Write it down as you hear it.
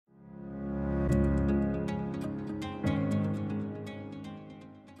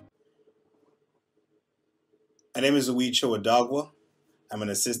My name is Owoicho Adogwa. I'm an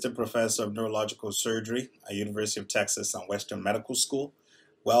assistant professor of neurological surgery at University of Texas on Western Medical School.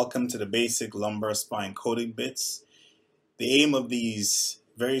 Welcome to the basic lumbar spine coding bits. The aim of these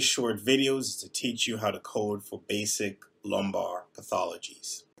very short videos is to teach you how to code for basic lumbar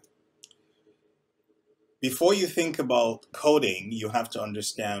pathologies. Before you think about coding, you have to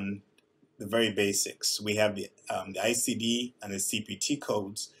understand the very basics. We have the ICD and the CPT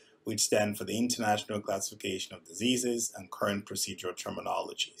codes, which stand for the International Classification of Diseases and current procedural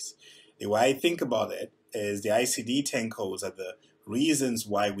terminologies. The way I think about it is the ICD-10 codes are the reasons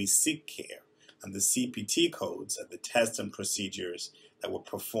why we seek care, and the CPT codes are the tests and procedures that were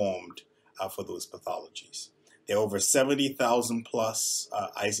performed for those pathologies. There are over 70,000 plus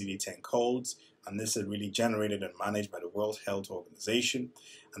ICD-10 codes, and this is really generated and managed by the World Health Organization.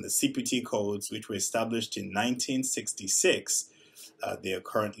 And the CPT codes, which were established in 1966, there are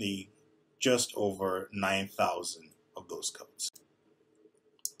currently just over 9,000 of those codes.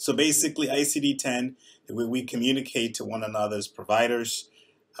 So basically, ICD-10, the way we communicate to one another as providers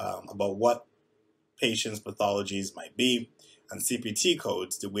about what patients' pathologies might be, and CPT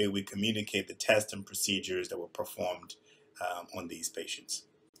codes, the way we communicate the tests and procedures that were performed on these patients.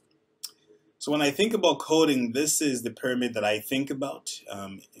 So when I think about coding, this is the pyramid that I think about.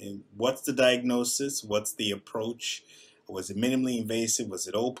 What's the diagnosis? What's the approach? Was it minimally invasive? Was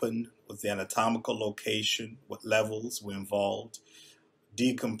it open? Was the anatomical location? What levels were involved?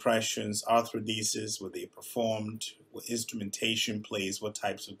 Decompressions, arthrodesis, were they performed? What instrumentation plays? What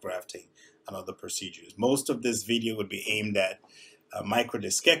types of grafting and other procedures? Most of this video would be aimed at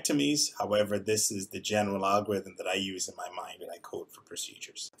microdiscectomies. However, this is the general algorithm that I use in my mind when I code for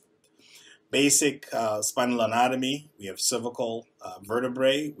procedures. Basic spinal anatomy, we have cervical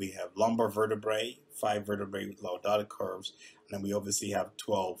vertebrae, we have lumbar vertebrae, 5 vertebrae with lordotic curves, and then we obviously have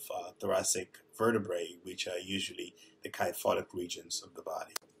 12 thoracic vertebrae, which are usually the kyphotic regions of the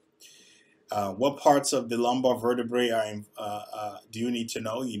body. What parts of the lumbar vertebrae do you need to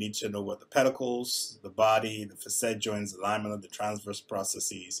know? You need to know what the pedicles, the body, the facet joints, the lamina, the transverse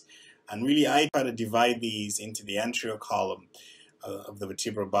processes, and really I try to divide these into the anterior column of the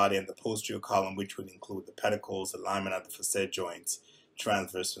vertebral body and the posterior column, which would include the pedicles, the lamina, the facet joints,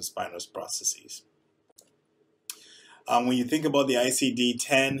 transverse and spinous processes. When you think about the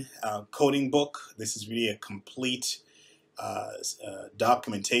ICD-10 coding book, this is really a complete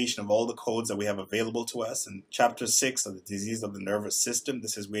documentation of all the codes that we have available to us. In Chapter 6 of the disease of the nervous system,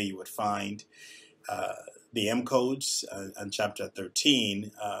 this is where you would find the M codes, and Chapter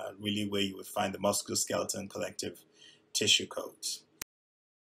 13, really where you would find the musculoskeletal collective tissue codes.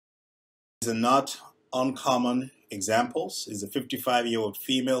 These are not uncommon examples. Is a 55-year-old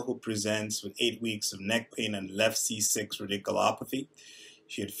female who presents with 8 weeks of neck pain and left C6 radiculopathy.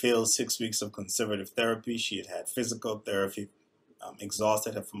 She had failed 6 weeks of conservative therapy. She had had physical therapy,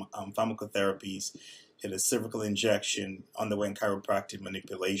 exhausted her pharmacotherapies. She had a cervical injection, underwent chiropractic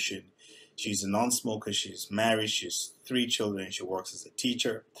manipulation. She's a non-smoker. She's married. She has 3 children. And she works as a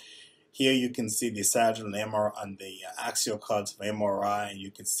teacher. Here you can see the sagittal MRI and the axial cuts of MRI, and you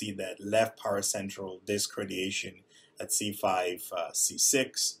can see that left paracentral disc radiation at C5,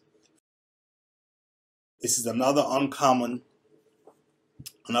 C6. This is another not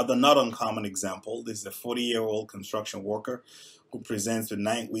uncommon example. This is a 40-year-old construction worker who presents with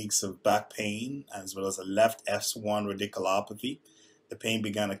 9 weeks of back pain as well as a left S1 radiculopathy. The pain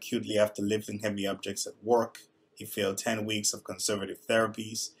began acutely after lifting heavy objects at work. He failed 10 weeks of conservative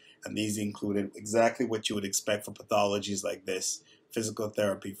therapies, and these included exactly what you would expect for pathologies like this: physical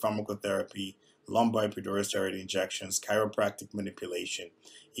therapy, pharmacotherapy, lumbar epidural steroid injections, chiropractic manipulation.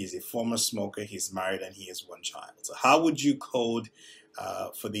 He's a former smoker, he's married, and he has 1 child. So how would you code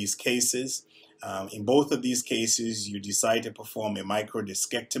for these cases? In both of these cases, you decide to perform a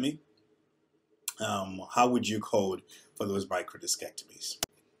microdiscectomy. How would you code for those microdiscectomies?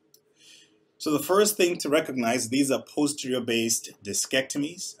 So the first thing to recognize, these are posterior-based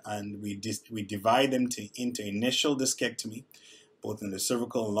discectomies, and we divide them into initial discectomy, both in the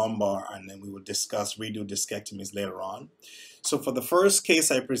cervical and lumbar, and then we will discuss redo discectomies later on. So for the first case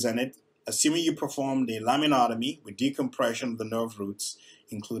I presented, assuming you performed a laminotomy with decompression of the nerve roots,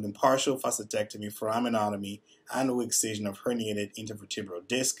 including partial facetectomy, foraminotomy, and excision of herniated intervertebral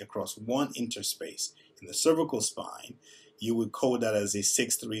disc across 1 interspace in the cervical spine, you would code that as a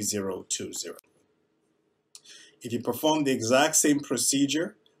 63020. If you perform the exact same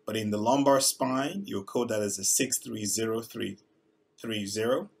procedure, but in the lumbar spine, you would code that as a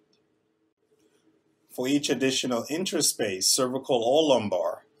 630330. For each additional interspace, cervical or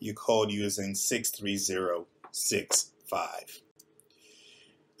lumbar, you code using 63065.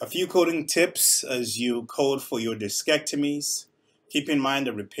 A few coding tips as you code for your discectomies. Keep in mind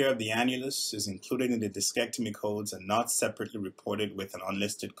the repair of the annulus is included in the discectomy codes and not separately reported with an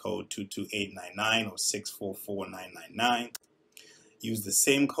unlisted code 22899 or 644999. Use the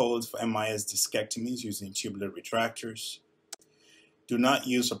same codes for MIS discectomies using tubular retractors. Do not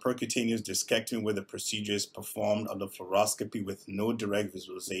use a percutaneous discectomy where the procedure is performed under fluoroscopy with no direct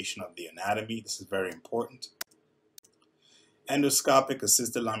visualization of the anatomy. This is very important. Endoscopic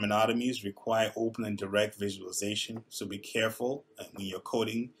assisted laminotomies require open and direct visualization, so be careful when you're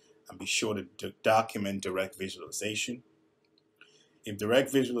coding and be sure to document direct visualization. If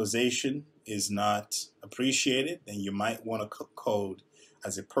direct visualization is not appreciated, then you might want to code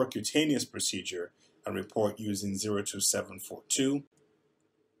as a percutaneous procedure and report using 02742.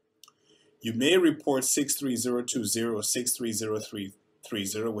 You may report 63020 or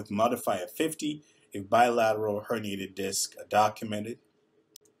 63030 with modifier 50 if bilateral herniated discs are documented.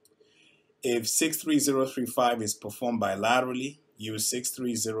 If 63035 is performed bilaterally, use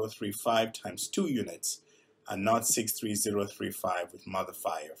 63035 times 2 units and not 63035 with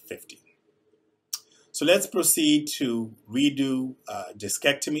modifier 50. So let's proceed to redo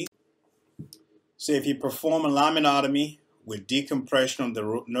discectomy. So if you perform a laminotomy with decompression of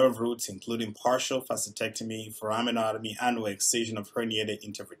the nerve roots, including partial facetectomy, foraminotomy, and/or excision of herniated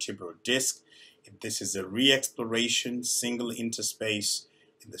intervertebral disc, if this is a re-exploration single interspace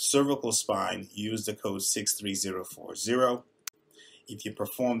in the cervical spine, use the code 63040. If you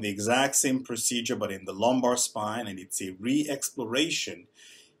perform the exact same procedure but in the lumbar spine and it's a re-exploration,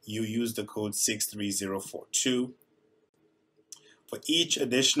 you use the code 63042. For each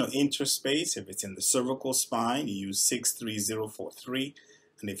additional interspace, if it's in the cervical spine, you use 63043,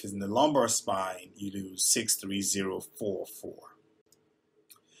 and if it's in the lumbar spine, you use 63044.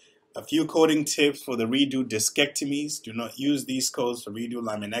 A few coding tips for the redo discectomies. Do not use these codes for redo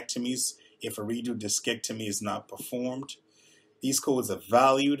laminectomies if a redo discectomy is not performed. These codes are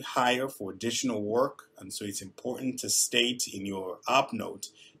valued higher for additional work, and so it's important to state in your op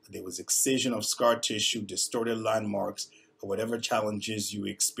note that there was excision of scar tissue, distorted landmarks, or whatever challenges you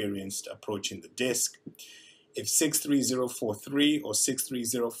experienced approaching the disc. If 63043 or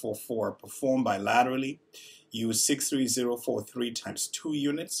 63044 are performed bilaterally, use 63043 times 2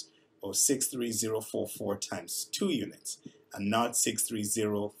 units or 63044 times 2 units, and not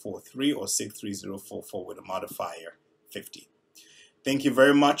 63043 or 63044 with a modifier 50. Thank you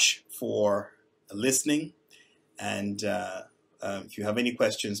very much for listening, and if you have any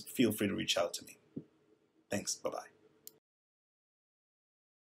questions, feel free to reach out to me. Thanks. Bye-bye.